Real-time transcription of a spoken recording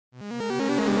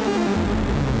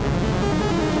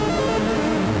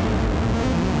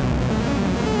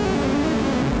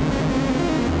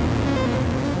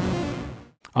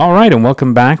All right, and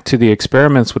welcome back to the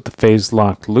Experiments with the Phase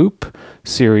Locked Loop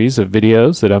series of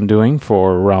videos that I'm doing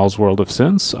for Rauls World of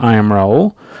Synths. I am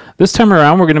Raul. This time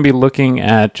around, we're going to be looking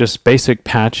at just basic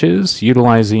patches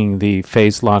utilizing the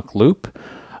phase lock loop.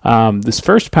 This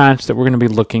first patch that we're going to be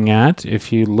looking at,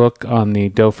 if you look on the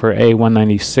Doepfer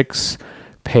A196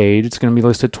 page, it's going to be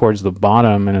listed towards the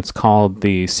bottom, and it's called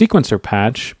the sequencer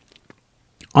patch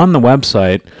on the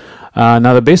website.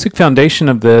 Now the basic foundation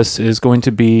of this is going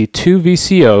to be two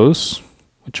VCOs,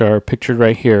 which are pictured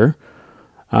right here,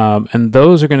 and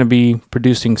those are going to be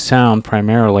producing sound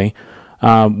primarily.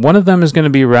 One of them is going to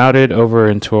be routed over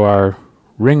into our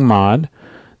ring mod.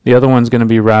 The other one's going to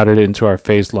be routed into our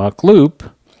phase lock loop,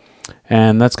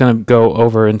 and that's going to go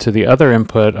over into the other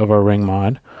input of our ring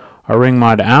mod. Our ring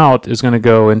mod out is going to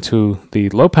go into the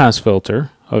low pass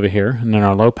filter over here, and then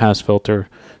our low pass filter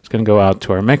is going to go out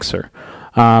to our mixer.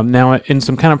 Now, in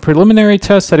some kind of preliminary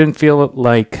tests, I didn't feel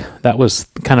like that was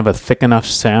kind of a thick enough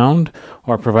sound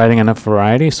or providing enough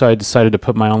variety, so I decided to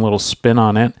put my own little spin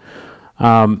on it.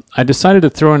 I decided to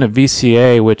throw in a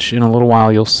VCA, which in a little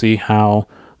while you'll see how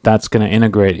that's going to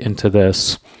integrate into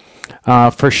this.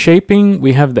 For shaping,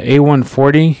 we have the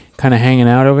A140 kind of hanging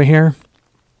out over here,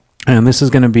 and this is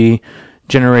going to be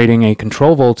generating a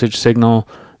control voltage signal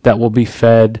that will be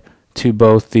fed to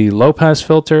both the low pass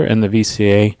filter and the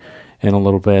VCA in a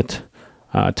little bit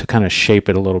to kind of shape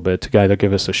it a little bit, to either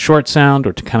give us a short sound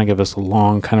or to kind of give us a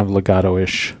long kind of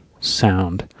legato-ish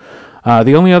sound.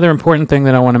 The only other important thing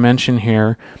that I want to mention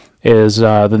here is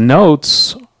the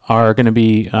notes are going to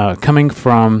be coming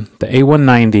from the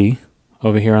A190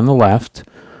 over here on the left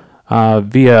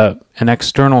via an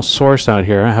external source out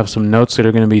here. I have some notes that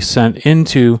are going to be sent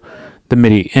into the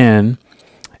MIDI in,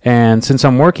 and since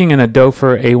I'm working in a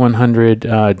Doepfer A100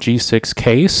 G6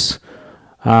 case,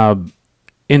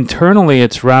 internally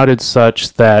it's routed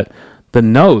such that the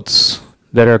notes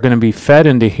that are going to be fed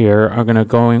into here are going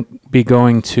to be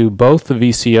going to both the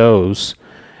VCOs,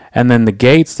 and then the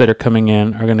gates that are coming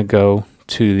in are going to go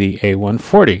to the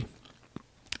A140.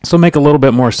 So it'll make a little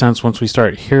bit more sense once we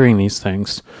start hearing these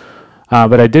things.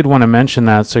 But I did want to mention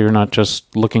that so you're not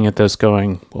just looking at this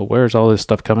going, well, where's all this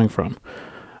stuff coming from?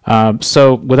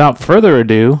 So without further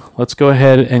ado, let's go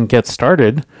ahead and get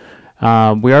started.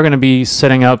 We are going to be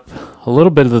setting up a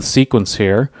little bit of the sequence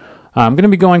here. I'm going to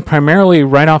be going primarily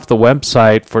right off the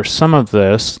website for some of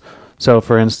this. So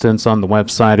for instance, on the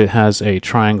website it has a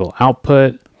triangle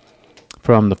output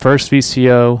from the first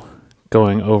VCO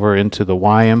going over into the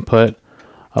Y input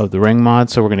of the ring mod.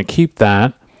 So we're going to keep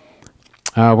that.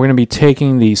 We're going to be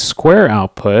taking the square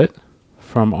output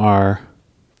from our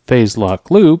phase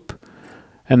lock loop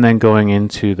and then going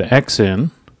into the X in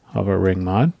of our ring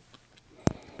mod.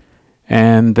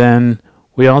 And then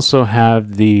we also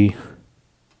have the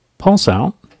pulse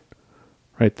out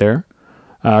right there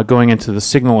going into the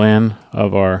signal in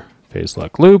of our phase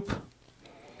lock loop.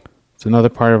 It's another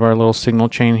part of our little signal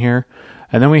chain here.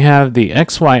 And then we have the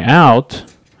XY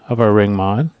out of our ring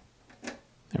mod.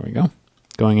 There we go.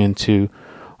 Going into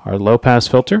our low pass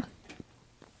filter.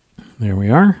 There we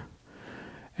are.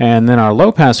 And then our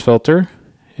low pass filter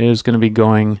is going to be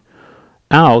going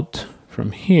out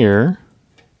from here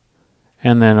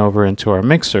and then over into our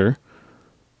mixer.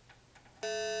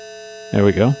 There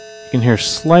we go. You can hear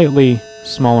slightly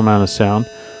small amount of sound.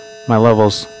 My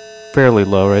level's fairly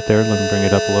low right there. Let me bring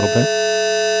it up a little bit.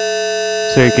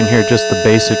 So you can hear just the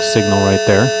basic signal right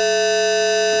there.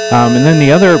 And then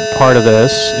the other part of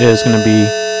this is going to be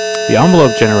the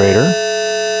envelope generator.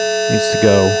 Needs to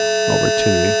go over to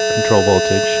the control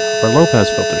voltage of our low pass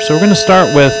filter. So we're going to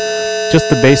start with just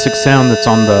the basic sound that's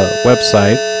on the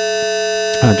website.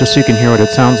 Just so you can hear what it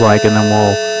sounds like, and then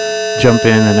we'll jump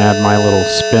in and add my little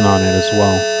spin on it as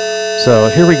well.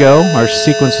 So here we go, our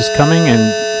sequence is coming, and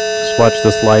just watch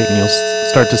this light and you'll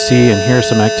start to see and hear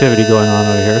some activity going on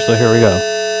over here. So here we go.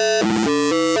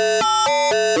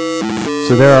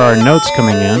 So there are our notes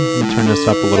coming in. Let me turn this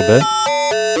up a little bit.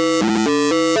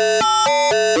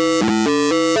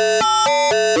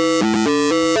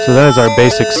 So that is our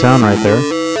basic sound right there,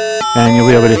 and you'll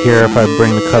be able to hear if I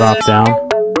bring the cutoff down.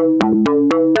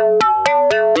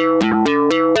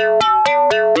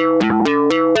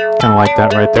 Kind of like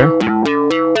that right there.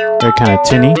 Very kind of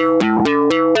tinny.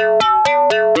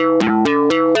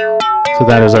 So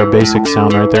that is our basic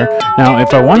sound right there. Now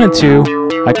if I wanted to,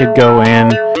 I could go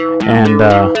in and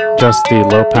adjust the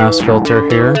low pass filter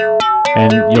here,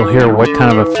 and you'll hear what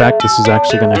kind of effect this is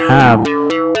actually going to have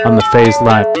on the phase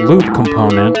lock loop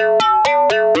component.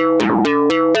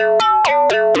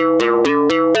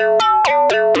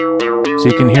 So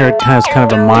you can hear it has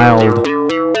kind of a mild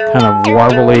kind of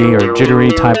warbly or jittery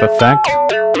type effect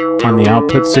on the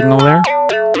output signal there.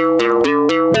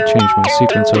 change my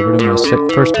sequence over to my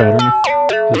first pattern,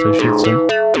 as I should say.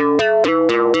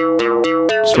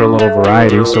 Just for a little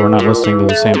variety, so we're not listening to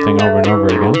the same thing over and over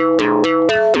again.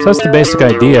 So that's the basic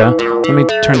idea. Let me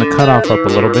turn the cutoff up a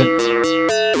little bit.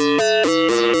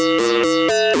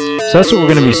 So that's what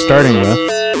we're going to be starting with.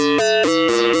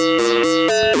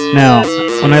 Now,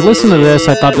 when I listened to this,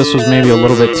 I thought this was maybe a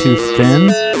little bit too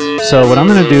thin. So what I'm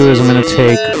going to do is I'm going to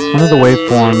take one of the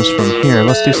waveforms from here.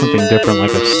 Let's do something different,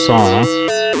 like a saw.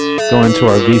 Go into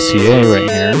our VCA right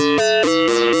here.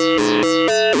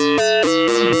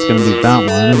 It's going to be that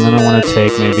one. And then I want to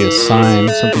take maybe a sine,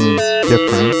 something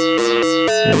different,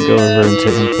 and go over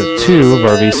into input 2 of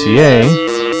our VCA.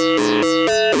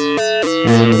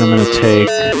 And then I'm going to take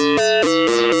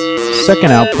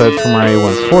second output from our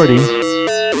A140.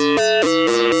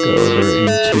 Go over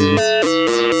into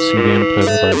see the input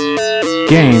of our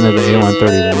gain of the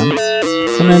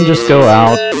A131, and then just go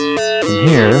out from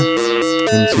here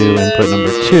into input number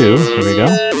 2. Here we go.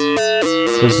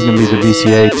 This is going to be the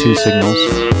VCA 2 signals.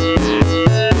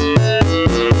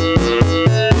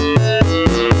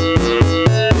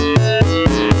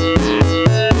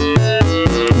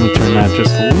 Let me turn that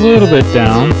just a little bit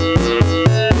down.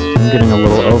 I'm getting a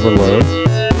little overload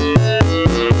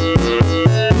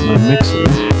in my mixer.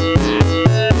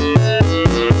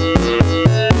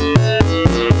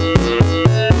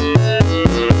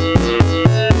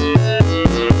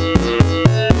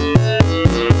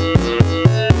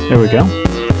 There we go.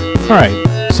 Alright,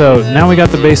 so now we got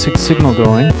the basic signal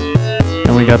going,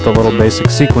 and we got the little basic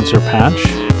sequencer patch.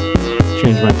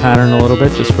 Change my pattern a little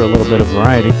bit, just for a little bit of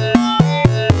variety.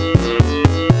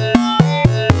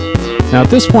 Now at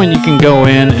this point you can go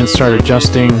in and start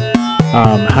adjusting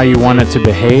how you want it to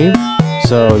behave.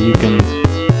 So you can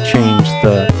change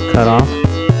the cutoff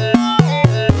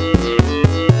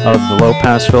of the low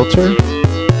pass filter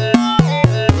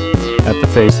at the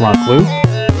phase lock loop.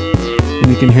 And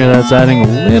you can hear that's adding a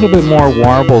little bit more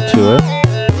warble to it.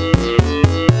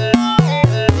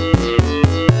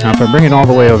 Now if I bring it all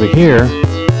the way over here,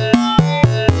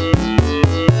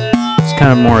 it's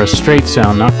kind of more a straight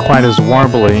sound, not quite as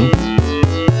warbly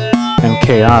and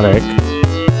chaotic.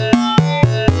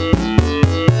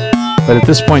 But at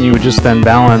this point you would just then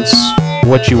balance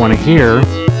what you want to hear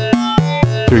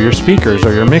through your speakers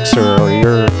or your mixer or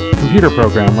your computer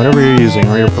program, whatever you're using,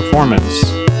 or your performance.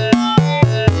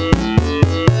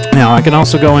 Now I can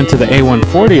also go into the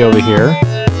A140 over here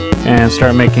and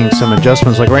start making some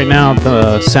adjustments. Like right now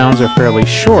the sounds are fairly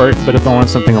short, but if I want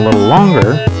something a little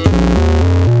longer,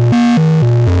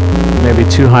 maybe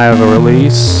too high of a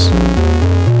release,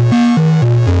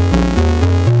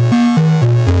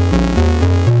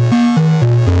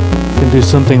 can do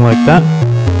something like that.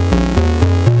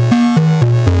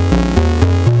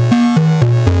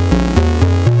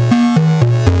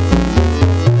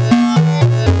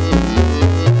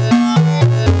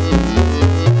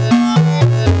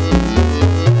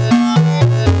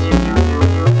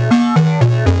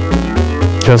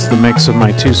 Just the mix of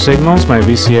my two signals, my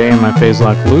VCA and my phase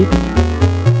lock loop.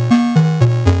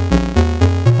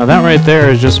 Now that right there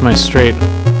is just my straight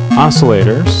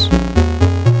oscillators.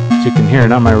 As you can hear,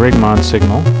 not my rig mod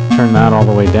signal. Turn that all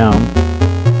the way down.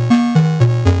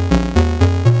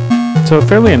 So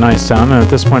fairly a nice sound, and at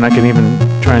this point I can even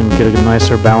try and get a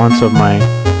nicer balance of my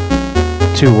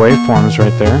two waveforms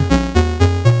right there.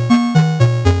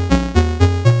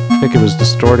 I think it was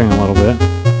distorting a little bit.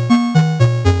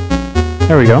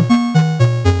 There we go.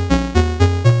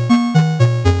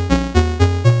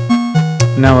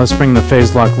 Now let's bring the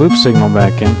phase lock loop signal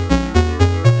back in.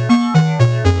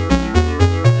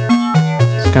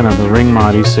 It's kind of a ring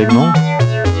modi signal.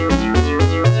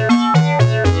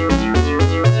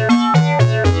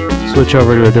 Switch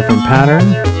over to a different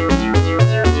pattern.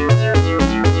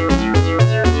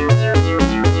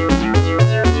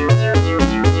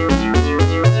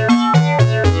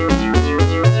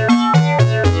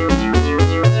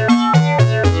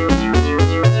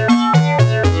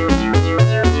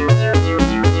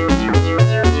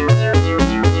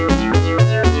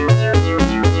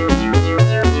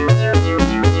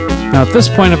 Now at this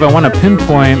point, if I want to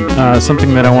pinpoint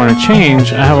something that I want to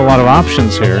change, I have a lot of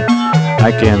options here.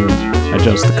 I can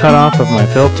adjust the cutoff of my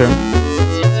filter.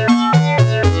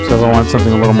 So if I want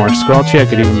something a little more squelchy, I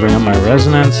could even bring up my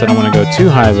resonance. I don't want to go too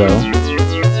high though.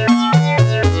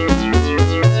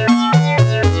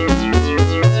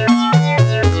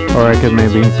 Or I could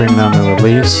maybe bring down the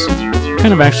release. I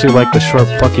kind of actually like the short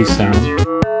plucky sound.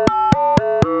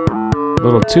 A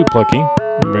little too plucky.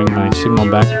 Bring my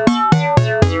signal back.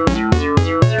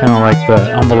 Kind of like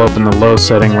the envelope in the low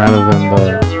setting rather than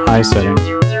the high setting,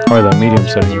 or the medium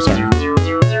setting, I'm sorry.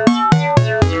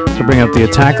 to bring up the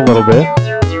attack a little bit.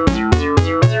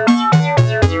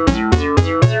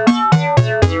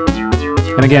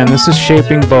 And again, this is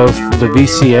shaping both the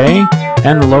VCA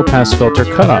and the low pass filter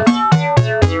cutoff.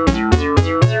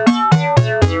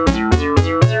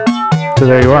 So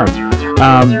there you are.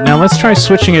 Now let's try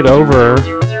switching it over,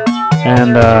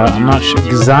 and I'm not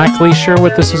exactly sure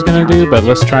what this is going to do, but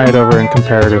let's try it over in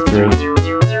comparator 3.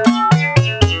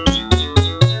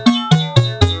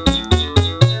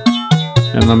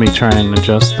 And let me try and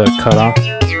adjust the cutoff.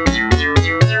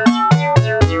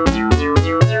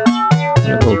 A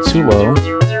little too low.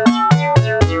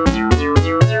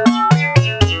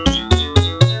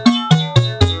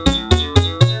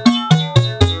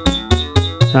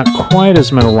 Not quite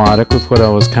as melodic with what I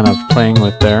was kind of playing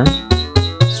with there.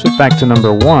 Switch back to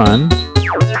number 1.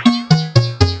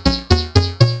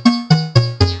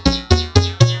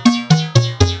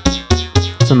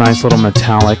 It's a nice little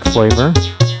metallic flavor.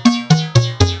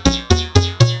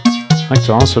 I'd like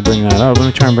to also bring that up. Let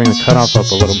me try and bring the cutoff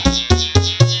up a little bit.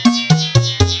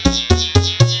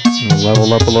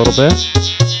 Level up a little bit.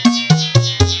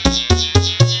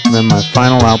 And then my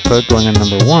final output going on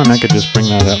number 1, I could just bring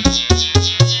that up.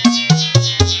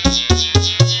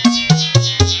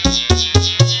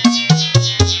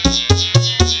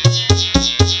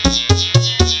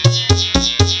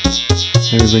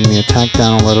 Maybe bring the attack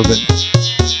down a little bit.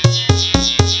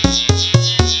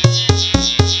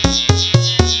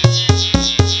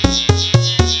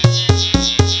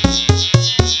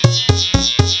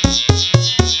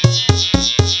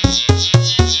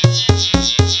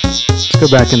 Let's go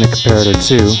back into comparator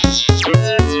 2.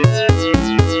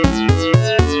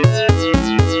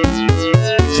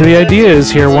 So the idea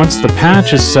is here, once the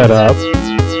patch is set up,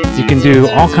 you can do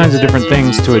all kinds of different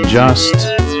things to adjust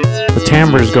the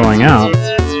timbres going out.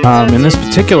 In this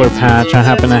particular patch, I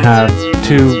happen to have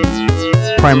 2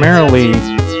 primarily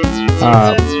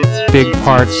big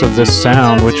parts of this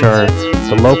sound, which are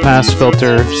the low pass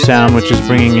filter sound, which is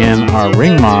bringing in our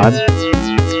ring mod,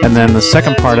 and then the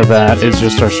second part of that is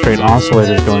just our straight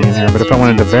oscillators going in here. But if I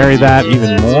wanted to vary that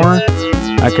even more,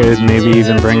 I could maybe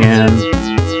even bring in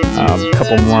a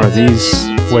couple more of these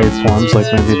waveforms, like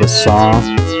maybe the saw,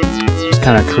 just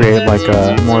kind of create like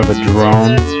a more of a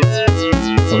drone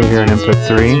over here in input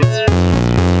 3.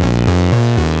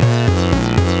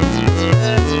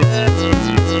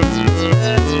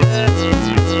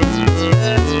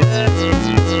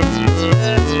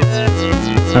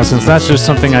 Now, since that's just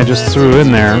something I just threw in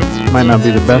there, might not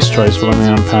be the best choice, but let me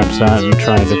unpatch that and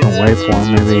try a different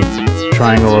waveform. Maybe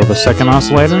triangle of a second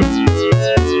oscillator.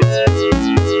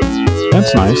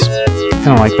 That's nice.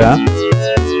 Kind of like that.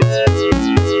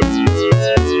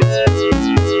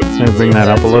 Maybe bring that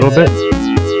up a little bit.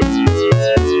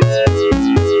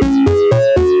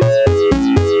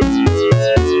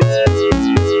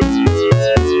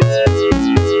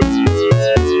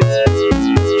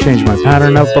 Change my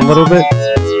pattern up a little bit.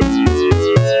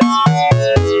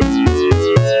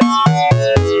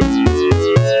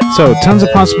 So, tons of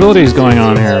possibilities going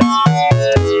on here.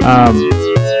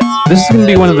 This is going to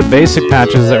be one of the basic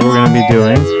patches that we're going to be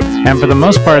doing, and for the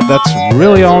most part, that's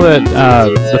really all that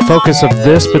the focus of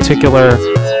this particular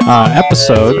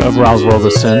episode of Rauls World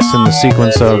of Synths in the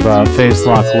sequence of phase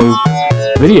lock loop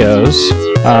videos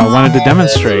wanted to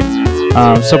demonstrate.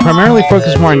 So primarily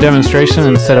focus more on demonstration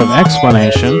instead of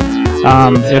explanation.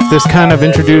 If this kind of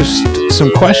introduced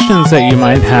some questions that you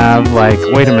might have, like,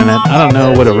 wait a minute, I don't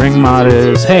know what a ring mod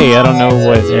is, hey, I don't know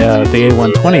what the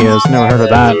A120 is, never heard of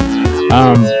that,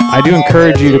 I do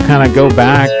encourage you to kind of go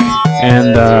back,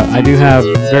 and I do have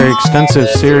very extensive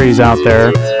series out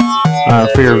there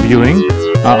for your viewing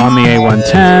on the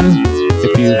A110,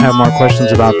 if you have more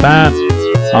questions about that,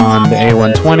 on the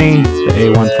A120, the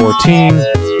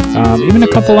A114, even a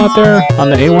couple out there on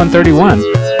the A131.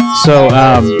 So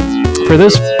for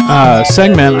this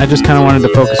segment, I just kind of wanted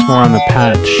to focus more on the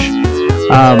patch.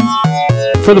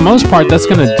 For the most part, that's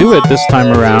going to do it this time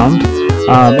around.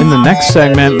 In the next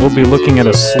segment, we'll be looking at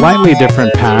a slightly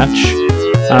different patch.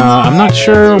 I'm not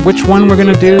sure which one we're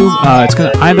going to do. It's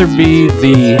going to either be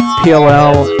the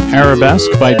PLL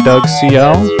Arabesque by Doug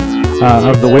CL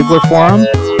of the Wiggler Forum,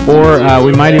 or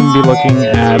we might even be looking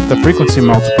at the frequency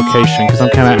multiplication, because I'm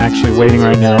kind of actually waiting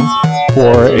right now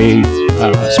for a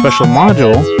special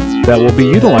module that we'll be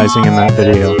utilizing in that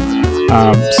video.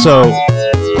 So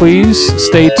please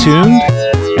stay tuned,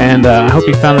 and I hope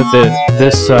you found that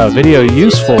this video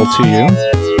useful to you,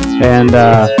 and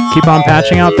keep on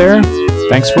patching out there.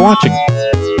 Thanks for watching.